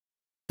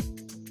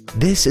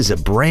This is a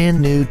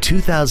brand new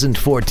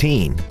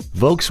 2014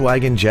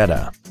 Volkswagen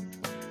Jetta.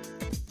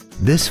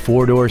 This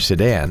four-door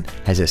sedan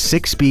has a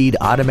 6-speed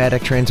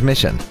automatic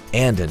transmission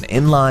and an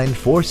inline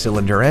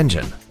 4-cylinder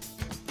engine.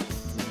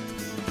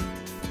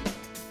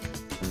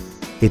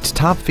 Its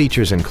top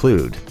features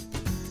include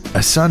a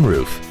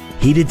sunroof,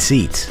 heated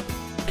seats,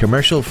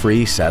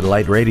 commercial-free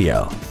satellite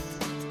radio,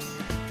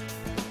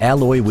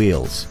 alloy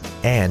wheels,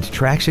 and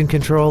traction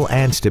control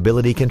and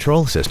stability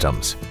control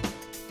systems.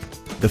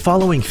 The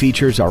following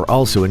features are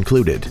also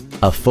included: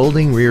 a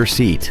folding rear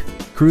seat,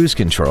 cruise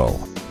control,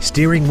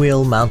 steering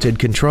wheel mounted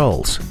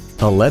controls,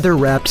 a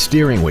leather-wrapped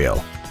steering wheel,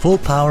 full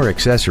power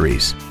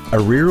accessories, a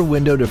rear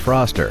window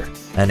defroster,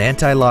 an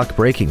anti-lock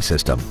braking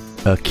system,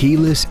 a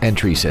keyless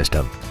entry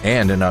system,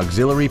 and an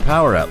auxiliary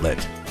power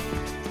outlet.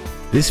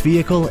 This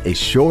vehicle is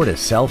sure to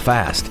sell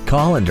fast.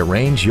 Call and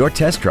arrange your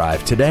test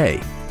drive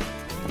today.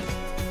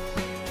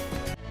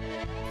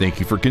 Thank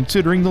you for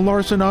considering the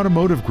Larson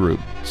Automotive Group,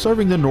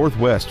 serving the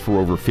Northwest for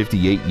over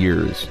 58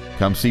 years.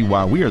 Come see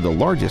why we are the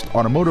largest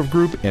automotive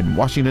group in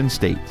Washington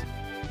State.